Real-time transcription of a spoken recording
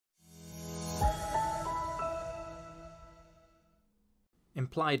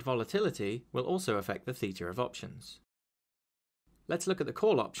implied volatility will also affect the theta of options. Let's look at the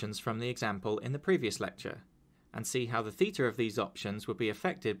call options from the example in the previous lecture, and see how the theta of these options would be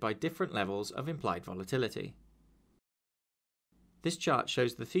affected by different levels of implied volatility. This chart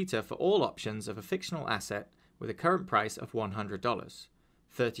shows the theta for all options of a fictional asset with a current price of $100,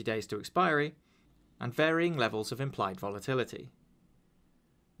 30 days to expiry, and varying levels of implied volatility.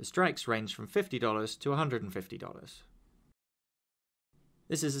 The strikes range from $50 to $150.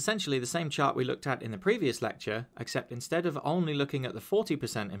 This is essentially the same chart we looked at in the previous lecture, except instead of only looking at the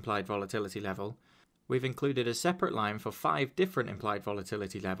 40% implied volatility level, we've included a separate line for 5 different implied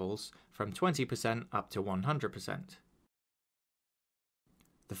volatility levels from 20% up to 100%.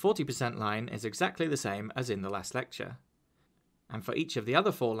 The 40% line is exactly the same as in the last lecture. And for each of the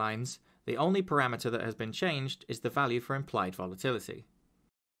other 4 lines, the only parameter that has been changed is the value for implied volatility.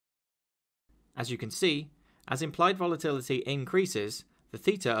 As you can see, as implied volatility increases, the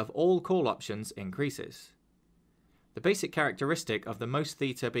theta of all call options increases. The basic characteristic of the most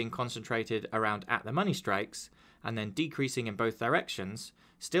theta being concentrated around at-the-money strikes, and then decreasing in both directions,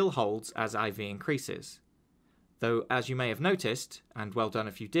 still holds as IV increases. Though, as you may have noticed, and well done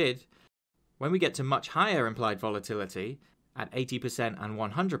if you did, when we get to much higher implied volatility, at 80% and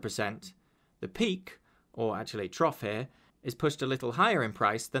 100%, the peak, or actually trough here, is pushed a little higher in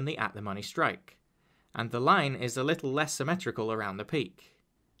price than the at-the-money strike, and the line is a little less symmetrical around the peak,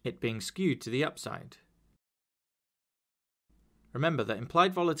 it being skewed to the upside. Remember that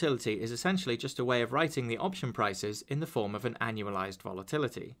implied volatility is essentially just a way of writing the option prices in the form of an annualized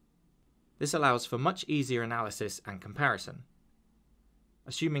volatility. This allows for much easier analysis and comparison.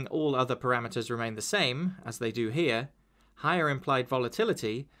 Assuming all other parameters remain the same, as they do here, higher implied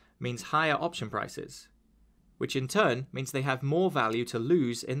volatility means higher option prices, which in turn means they have more value to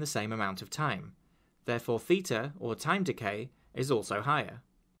lose in the same amount of time. Therefore, theta, or time decay, is also higher.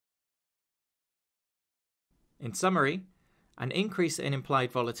 In summary, an increase in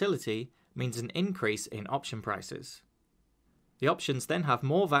implied volatility means an increase in option prices. The options then have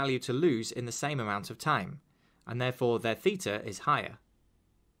more value to lose in the same amount of time, and therefore their theta is higher.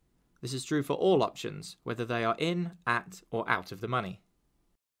 This is true for all options, whether they are in, at, or out of the money.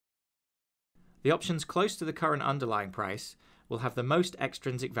 The options close to the current underlying price will have the most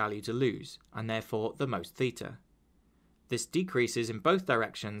extrinsic value to lose, and therefore the most theta. This decreases in both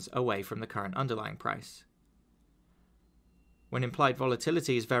directions away from the current underlying price. When implied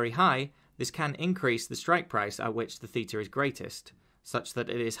volatility is very high, this can increase the strike price at which the theta is greatest, such that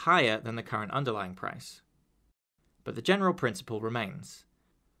it is higher than the current underlying price. But the general principle remains.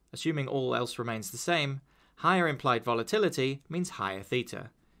 Assuming all else remains the same, higher implied volatility means higher theta,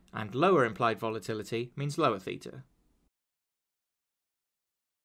 and lower implied volatility means lower theta.